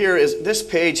this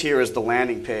page here is the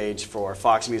landing page for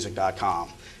foxmusic.com.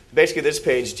 Basically, this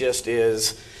page just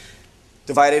is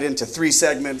divided into 3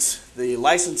 segments. The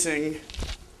licensing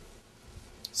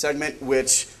segment,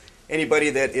 which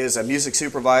anybody that is a music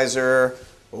supervisor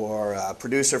or a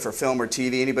producer for film or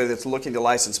TV, anybody that's looking to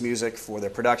license music for their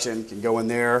production can go in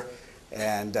there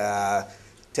and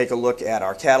take a look at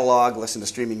our catalog, listen to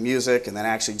streaming music, and then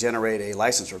actually generate a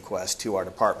license request to our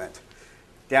department.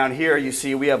 Down here, you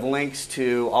see we have links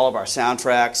to all of our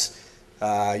soundtracks.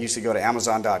 You should go to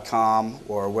Amazon.com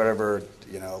or wherever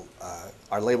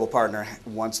our label partner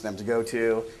wants them to go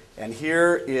to. And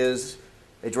here is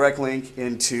a direct link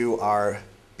into our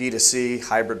B2C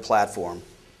hybrid platform.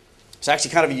 It's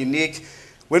actually kind of a unique.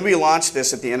 When we launched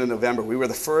this at the end of November, we were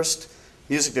the first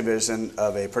music division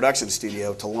of a production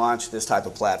studio to launch this type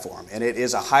of platform. And it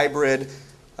is a hybrid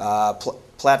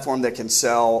platform that can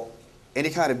sell any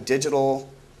kind of digital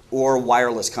or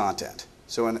wireless content.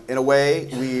 So in a way,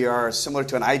 we are similar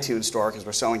to an iTunes store because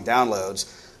we're selling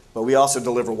downloads, but we also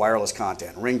deliver wireless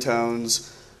content,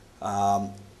 ringtones,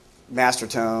 master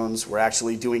tones. We're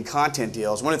actually doing content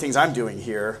deals. One of the things I'm doing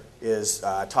here is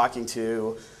talking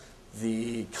to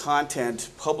the content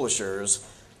publishers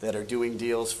that are doing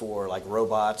deals for like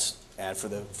robots and for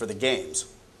the games.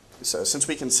 So since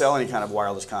we can sell any kind of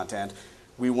wireless content,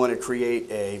 we want to create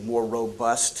a more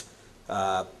robust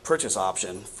purchase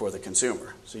option for the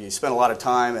consumer. So you spend a lot of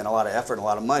time and a lot of effort and a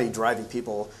lot of money driving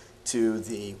people to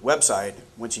the website.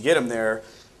 Once you get them there,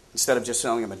 instead of just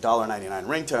selling them a $1.99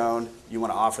 ringtone, you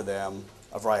want to offer them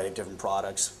a variety of different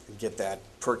products and get that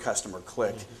per customer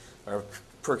click or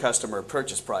per customer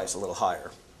purchase price a little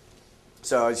higher.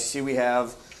 So as you see, we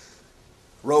have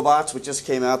Robots, which just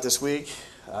came out this week,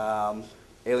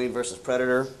 Alien versus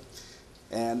Predator,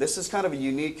 and this is kind of a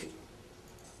unique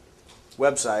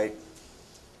website.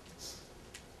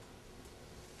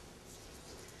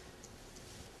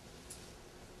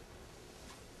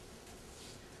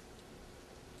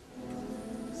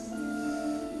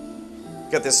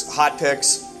 Got this Hot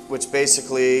Picks, which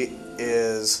basically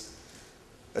is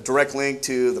a direct link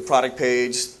to the product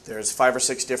page. There's 5 or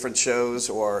 6 different shows,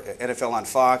 or NFL on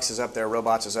Fox is up there,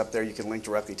 Robots is up there. You can link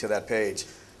directly to that page.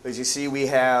 As you see, we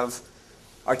have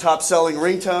our top selling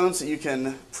ringtones that you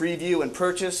can preview and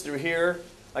purchase through here.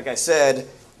 Like I said,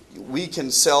 we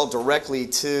can sell directly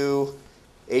to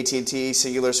AT&T,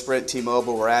 Singular, Sprint,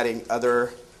 T-Mobile. We're adding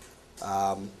other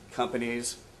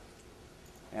companies,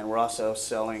 and we're also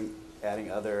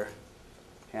adding other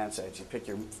handsets. You pick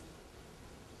your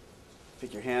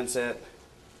handset,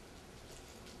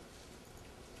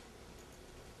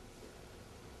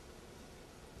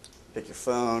 pick your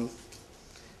phone,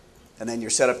 and then you're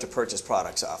set up to purchase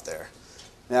products off there.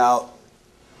 Now,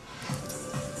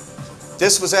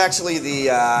 this was actually the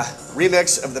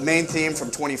remix of the main theme from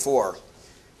 24.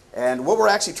 And what we're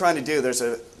actually trying to do,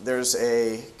 there's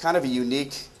a kind of a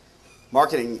unique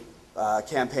marketing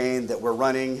campaign that we're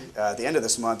running at the end of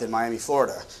this month in Miami,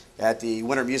 Florida, at the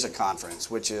Winter Music Conference,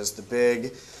 which is the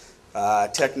big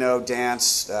techno,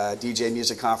 dance, DJ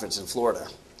music conference in Florida.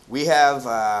 We have,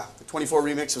 the 24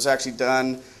 remix was actually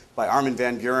done by Armin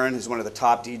van Buren, who's one of the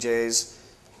top DJs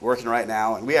working right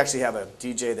now. And we actually have a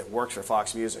DJ that works for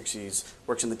Fox Music. She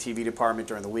works in the TV department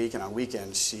during the week, and on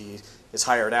weekends she is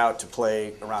hired out to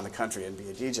play around the country and be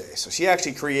a DJ. So she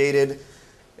actually created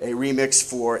a remix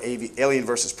for Alien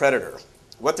versus Predator.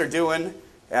 What they're doing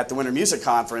at the Winter Music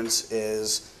Conference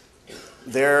is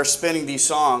they're spinning these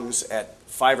songs at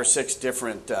 5 or 6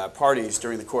 different parties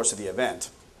during the course of the event.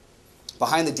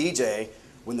 Behind the DJ,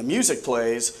 when the music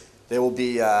plays, there will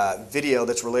be a video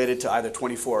that's related to either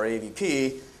 24 or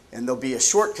AVP, and there'll be a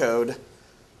short code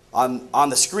on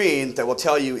the screen that will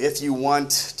tell you if you want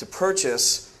to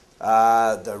purchase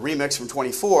the remix from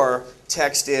 24,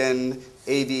 text in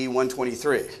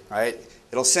AV123, right?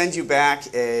 It'll send you back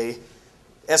a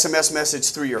SMS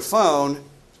message through your phone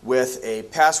with a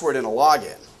password and a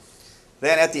login.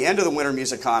 Then at the end of the Winter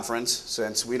Music Conference,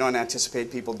 since we don't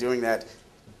anticipate people doing that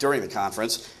during the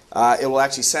conference, it will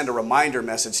actually send a reminder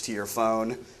message to your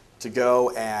phone to go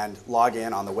and log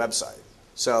in on the website.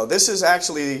 So this is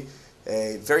actually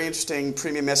a very interesting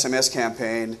premium SMS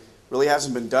campaign. Really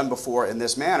hasn't been done before in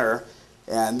this manner,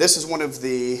 and this is one of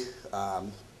the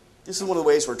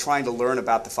ways we're trying to learn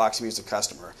about the Fox Music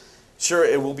customer. Sure,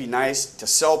 it will be nice to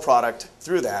sell product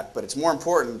through that, but it's more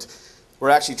important we're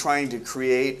actually trying to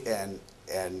create and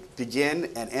begin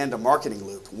and end a marketing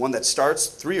loop, one that starts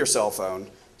through your cell phone.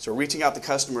 So we're reaching out to the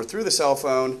customer through the cell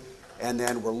phone, and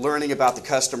then we're learning about the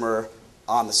customer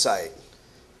on the site.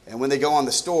 And when they go on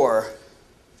the store,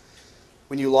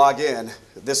 when you log in,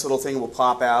 this little thing will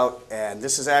pop out, and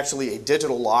this is actually a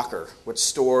digital locker which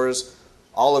stores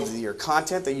all of your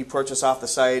content that you purchase off the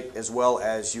site, as well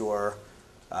as your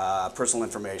personal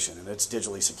information, and it's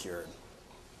digitally secured.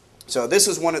 So this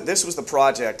was the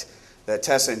project that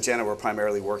Tessa and Jenna were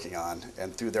primarily working on,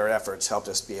 and through their efforts helped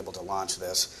us be able to launch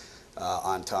this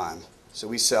on time. So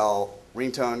we sell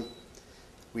ringtone,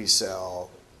 we sell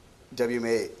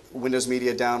WMA Windows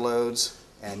Media downloads,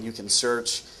 and you can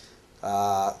search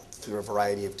through a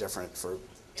variety of different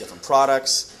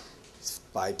products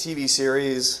by TV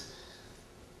series.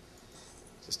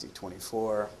 Just do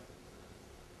 24.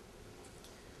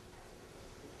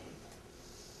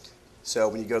 So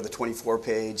when you go to the 24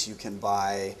 page, you can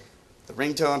buy the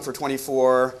ringtone for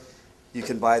 24. You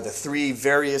can buy the 3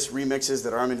 various remixes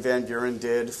that Armin van Buuren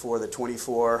did for the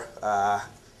 24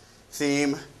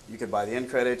 theme. You can buy the end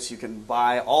credits. You can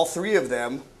buy all 3 of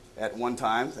them at one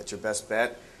time. That's your best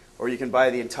bet. Or you can buy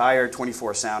the entire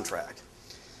 24 soundtrack.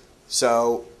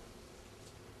 So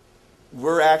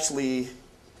we're actually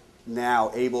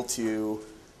now able to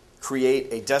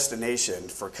create a destination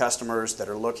for customers that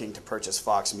are looking to purchase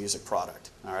Fox Music product.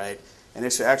 All right, and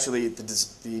it's actually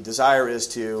the desire is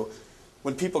to,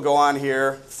 when people go on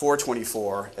here for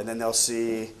 24, and then they'll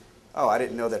see, oh, I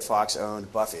didn't know that Fox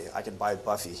owned Buffy. I can buy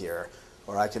Buffy here,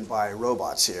 or I can buy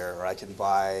robots here, or I can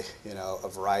buy a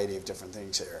variety of different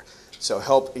things here. So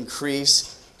help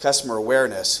increase customer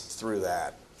awareness through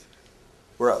that.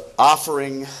 We're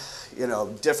offering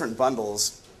different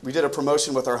bundles. We did a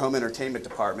promotion with our home entertainment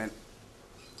department.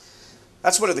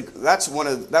 That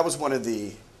was one of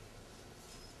the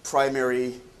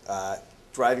primary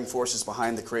driving forces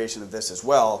behind the creation of this as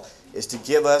well, is to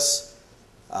give us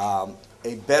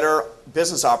a better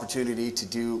business opportunity to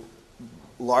do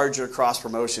larger cross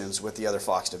promotions with the other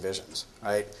Fox divisions,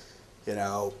 right?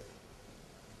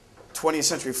 20th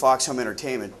Century Fox Home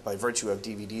Entertainment, by virtue of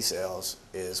DVD sales,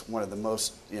 is one of the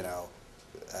most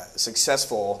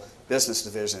successful business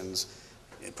divisions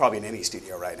probably in any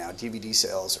studio right now. DVD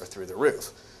sales are through the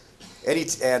roof.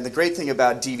 And the great thing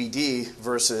about DVD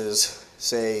versus,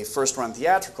 say, first-run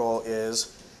theatrical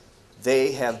is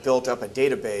they have built up a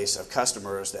database of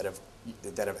customers that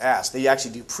have asked. They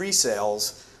actually do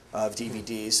pre-sales of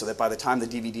DVDs so that by the time the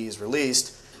DVD is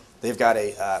released, they've got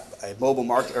an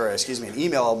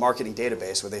email marketing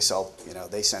database where they sell.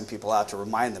 They send people out to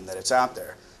remind them that it's out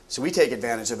there. So we take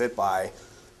advantage of it by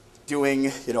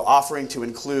doing, offering to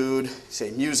include,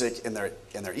 say, music in their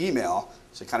email.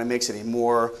 So it kind of makes it a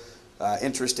more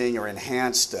interesting or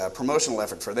enhanced promotional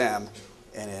effort for them.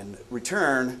 And in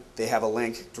return, they have a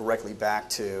link directly back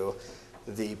to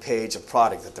the page of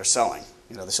product that they're selling.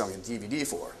 They're selling a DVD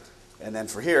for. And then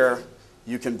for here,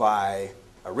 you can buy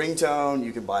a ringtone,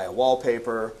 you can buy a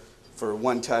wallpaper for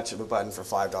one touch of a button for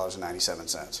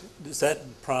 $5.97. Is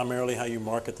that primarily how you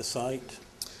market the site?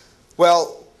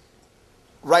 Well,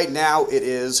 right now it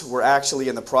is. We're actually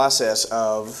in the process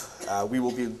of, we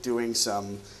will be doing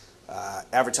some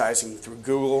advertising through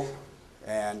Google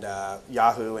and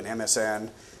Yahoo and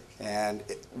MSN. And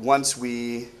once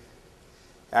we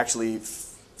actually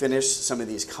finish some of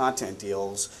these content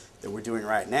deals that we're doing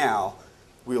right now,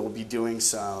 we will be doing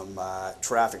some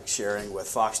traffic sharing with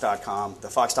Fox.com, the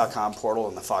Fox.com portal,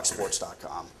 and the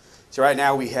FoxSports.com. So right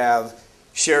now we have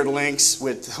shared links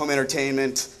with Home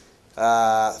Entertainment,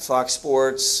 Fox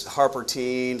Sports, Harper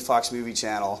Teen, Fox Movie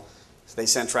Channel. They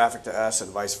send traffic to us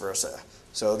and vice versa.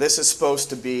 So this is supposed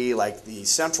to be like the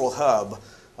central hub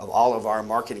of all of our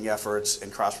marketing efforts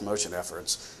and cross-promotion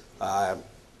efforts.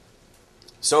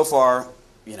 So far,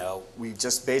 we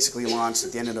just basically launched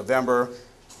at the end of November,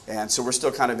 and so we're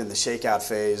still kind of in the shakeout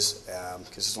phase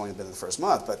because it's only been the first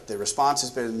month, but the response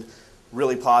has been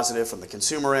really positive from the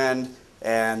consumer end,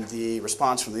 and the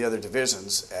response from the other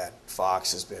divisions at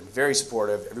Fox has been very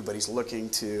supportive. Everybody's looking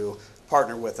to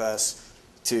partner with us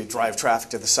to drive traffic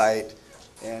to the site.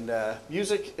 And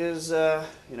music is, so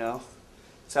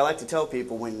I like to tell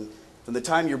people, from the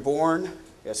time you're born,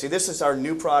 see, this is our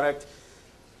new product.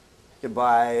 You can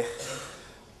buy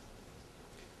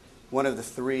one of the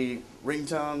 3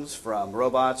 ringtones from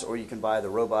Robots, or you can buy the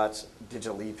Robots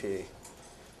digital EP.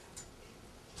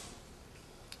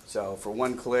 So for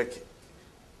one click,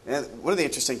 and one of the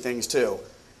interesting things too,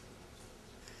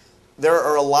 there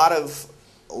are a lot of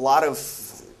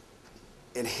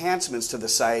enhancements to the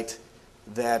site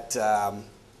that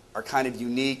are kind of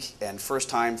unique and first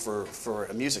time for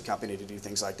a music company to do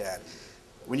things like that.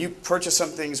 When you purchase some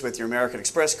things with your American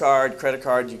Express card, credit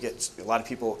card, a lot of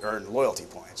people earn loyalty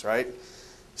points, right?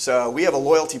 So we have a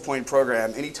loyalty point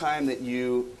program. Anytime that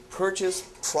you purchase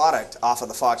product off of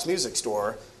the Fox Music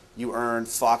Store, you earn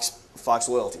Fox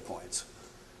loyalty points.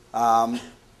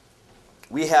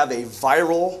 We have a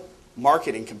viral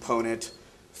marketing component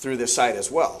through this site as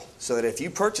well, so that if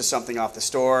you purchase something off the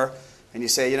store, and you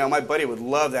say, my buddy would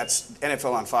love that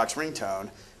NFL on Fox ringtone,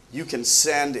 you can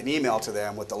send an email to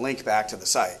them with the link back to the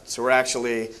site. So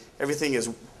everything is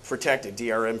protected,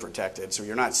 DRM protected, so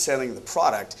you're not sending the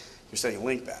product, you're sending a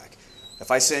link back.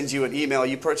 If I send you an email,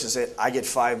 you purchase it, I get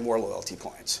 5 more loyalty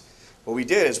points. What we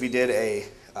did is we did a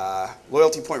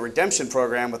loyalty point redemption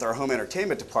program with our home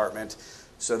entertainment department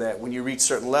so that when you reach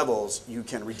certain levels, you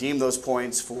can redeem those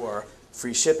points for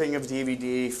free shipping of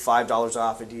DVD, $5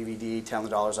 off a DVD,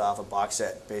 $10 off a box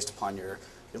set based upon your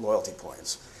loyalty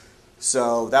points.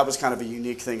 So that was kind of a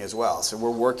unique thing as well. So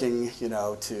we're working,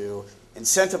 to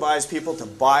incentivize people to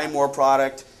buy more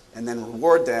product and then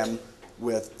reward them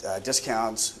with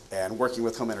discounts and working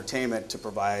with home entertainment to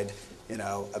provide,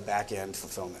 a back-end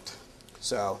fulfillment.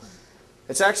 So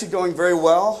it's actually going very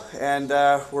well, and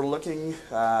we're looking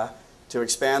to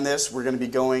expand this. We're going to be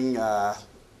going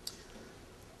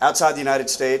outside the United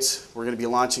States. We're going to be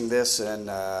launching this in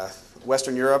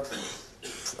Western Europe,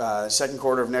 second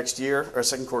quarter of this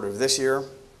year.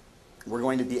 We're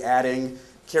going to be adding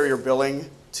carrier billing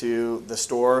to the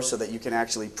store so that you can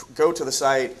actually go to the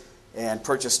site and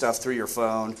purchase stuff through your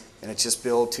phone, and it's just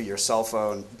billed to your cell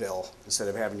phone bill instead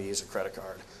of having to use a credit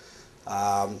card.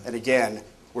 And again,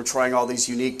 we're trying all these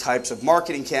unique types of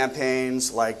marketing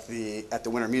campaigns like at the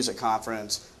Winter Music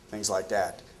Conference, things like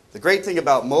that. The great thing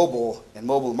about mobile and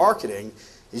mobile marketing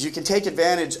is you can take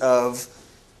advantage of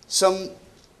some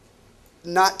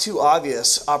not too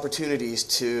obvious opportunities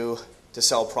to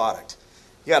sell product.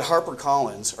 You got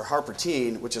HarperCollins or Harper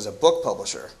Teen, which is a book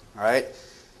publisher, all right?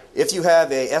 If you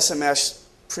have a SMS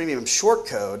premium short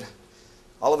code,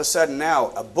 all of a sudden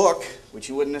now a book, which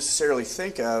you wouldn't necessarily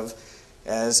think of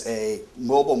as a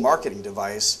mobile marketing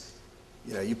device,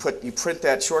 you print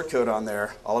that short code on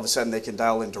there, all of a sudden they can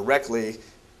dial in directly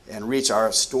and reach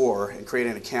our store and create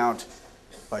an account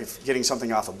by getting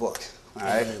something off a book, all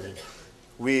right?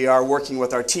 We are working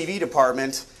with our TV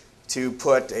department to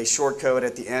put a short code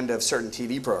at the end of certain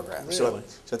TV programs. Really?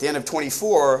 So at the end of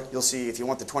 24, you'll see if you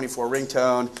want the 24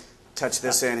 ringtone, touch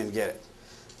this in and get it.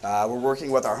 We're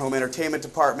working with our home entertainment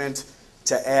department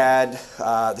to add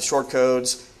the short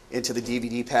codes into the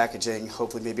DVD packaging,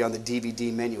 hopefully maybe on the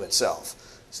DVD menu itself.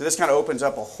 So this kind of opens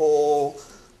up a whole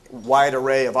wide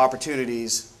array of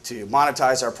opportunities to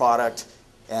monetize our product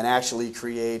and actually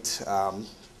create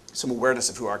some awareness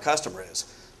of who our customer is.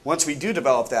 Once we do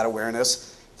develop that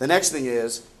awareness, the next thing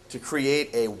is to create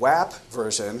a WAP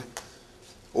version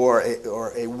or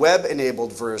a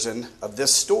web-enabled version of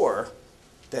this store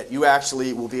that you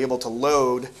actually will be able to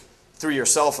load through your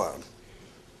cell phone.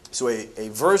 So a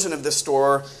version of this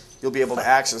store you'll be able to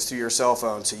access through your cell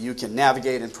phone so you can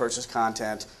navigate and purchase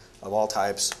content of all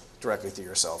types directly through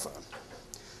your cell phone.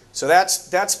 So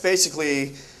that's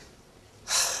basically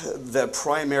the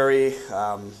primary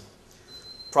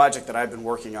project that I've been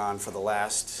working on for the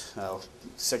last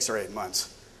 6 or 8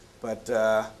 months. But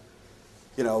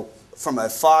from a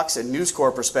Fox and News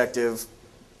Corp perspective,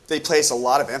 they place a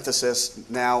lot of emphasis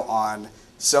now on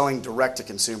selling direct to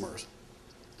consumers.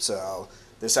 So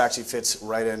this actually fits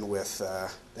right in with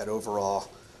that overall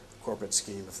corporate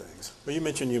scheme of things. Well, you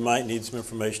mentioned you might need some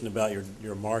information about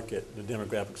your market, the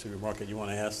demographics of your market. You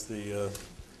want to ask the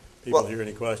people here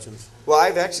any questions? Well,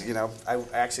 I've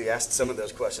actually asked some of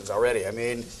those questions already. I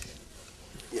mean,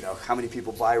 how many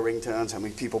people buy ringtones? How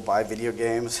many people buy video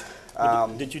games?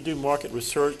 Did you do market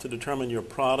research to determine your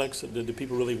products? Did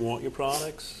people really want your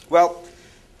products? Well,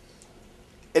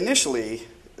 initially,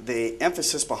 the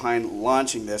emphasis behind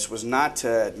launching this was not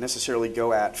to necessarily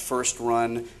go at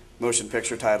first-run motion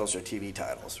picture titles or TV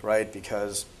titles, right?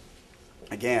 Because,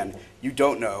 again, you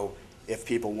don't know if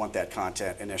people want that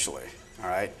content initially, all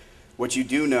right? What you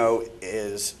do know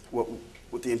is what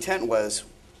the intent was,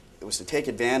 it was to take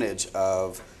advantage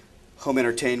of home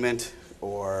entertainment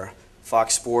or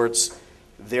Fox Sports,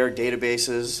 their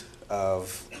databases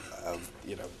of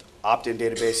opt-in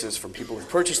databases from people who've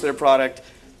purchased their product,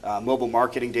 mobile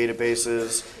marketing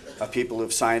databases of people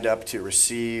who've signed up to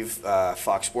receive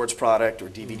Fox Sports product or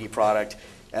DVD product,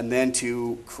 and then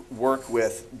to work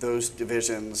with those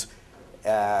divisions,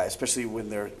 especially when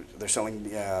they're selling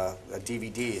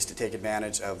DVDs, to take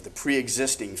advantage of the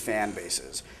pre-existing fan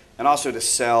bases, and also to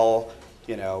sell.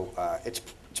 It's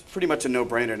pretty much a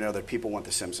no-brainer to know that people want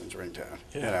the Simpsons ringtone.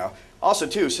 Yeah. Also,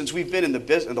 too, since we've been in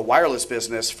the wireless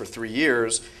business for 3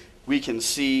 years, we can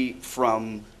see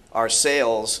from our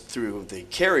sales through the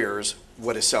carriers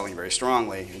what is selling very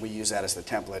strongly, and we use that as the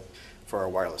template for our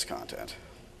wireless content.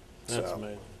 That's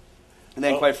amazing. And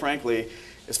then, quite frankly,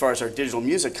 as far as our digital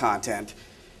music content,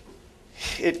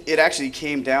 it actually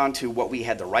came down to what we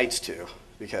had the rights to,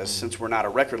 because since we're not a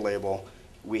record label,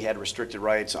 we had restricted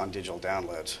rights on digital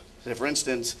downloads. So for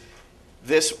instance,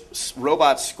 This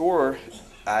Robot Score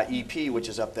EP, which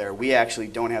is up there, we actually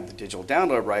don't have the digital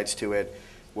download rights to it.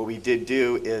 What we did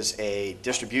do is a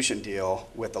distribution deal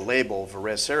with the label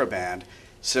Veriz Saraband,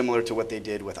 similar to what they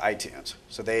did with iTunes.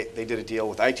 So they did a deal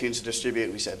with iTunes to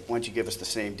distribute. We said, once you give us the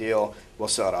same deal, we'll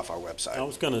sell it off our website. I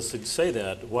was going to say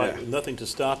that. Why, Yeah. Nothing to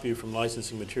stop you from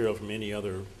licensing material from any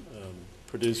other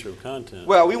producer of content.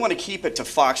 Well, we want to keep it to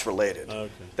Fox related. Okay.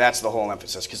 That's the whole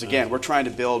emphasis. Because again, we're trying to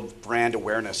build brand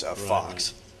awareness of Right,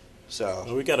 Fox. Well,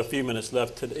 So we've got a few minutes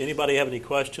left. Anybody have any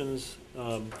questions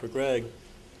for Greg?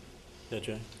 Yeah,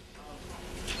 Jay?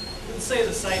 Let's say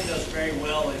the site does very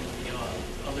well and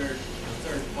other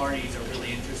third parties are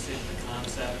really interested in the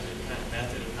concept and kind of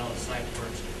method of how the site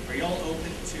works. Are you all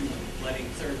open to letting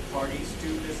third parties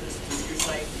do business through your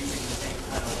site using the same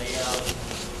kind of layout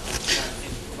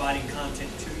and providing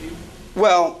content to you?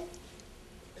 Well,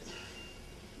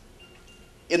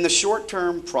 in the short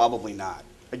term, probably not.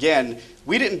 Again,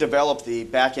 we didn't develop the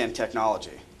back-end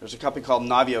technology. There's a company called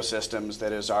Navio Systems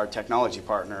that is our technology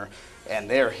partner, and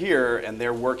they're here and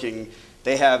they're working.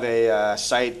 They have a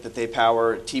site that they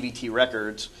power, TVT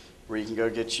Records, where you can go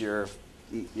get your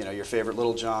favorite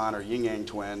Little John or Yin Yang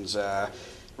Twins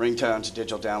ringtones,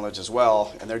 digital downloads as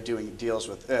well. And they're doing deals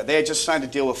with. They had just signed a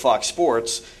deal with Fox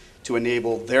Sports to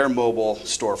enable their mobile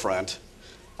storefront.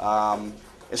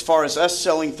 As far as us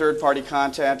selling third-party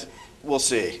content, we'll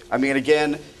see. I mean,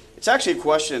 again, it's actually a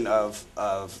question of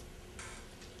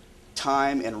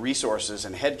time and resources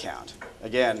and headcount.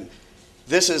 Again,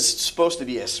 this is supposed to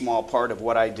be a small part of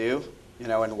what I do,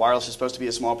 and wireless is supposed to be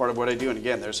a small part of what I do. And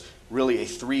again, there's really a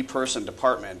 3-person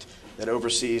department that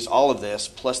oversees all of this,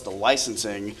 plus the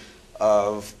licensing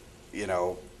of,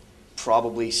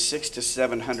 probably 600 to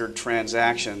 700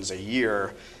 transactions a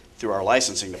year through our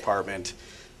licensing department,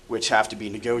 which have to be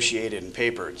negotiated and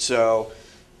papered. So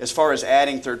as far as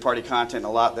adding third-party content, a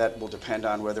lot of that will depend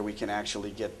on whether we can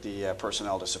actually get the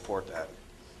personnel to support that.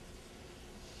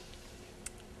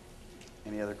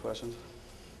 Any other questions?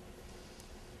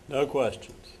 No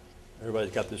questions.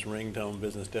 Everybody's got this ringtone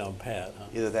business down pat, huh?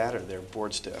 Either that or they're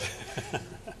bored stiff.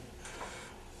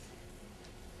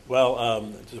 Well,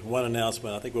 just one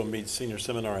announcement. I think we'll meet senior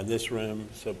seminar in this room.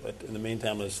 So, but in the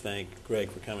meantime, let's thank Greg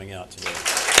for coming out today.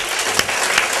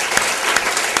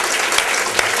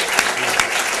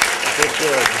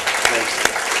 Good. Thanks.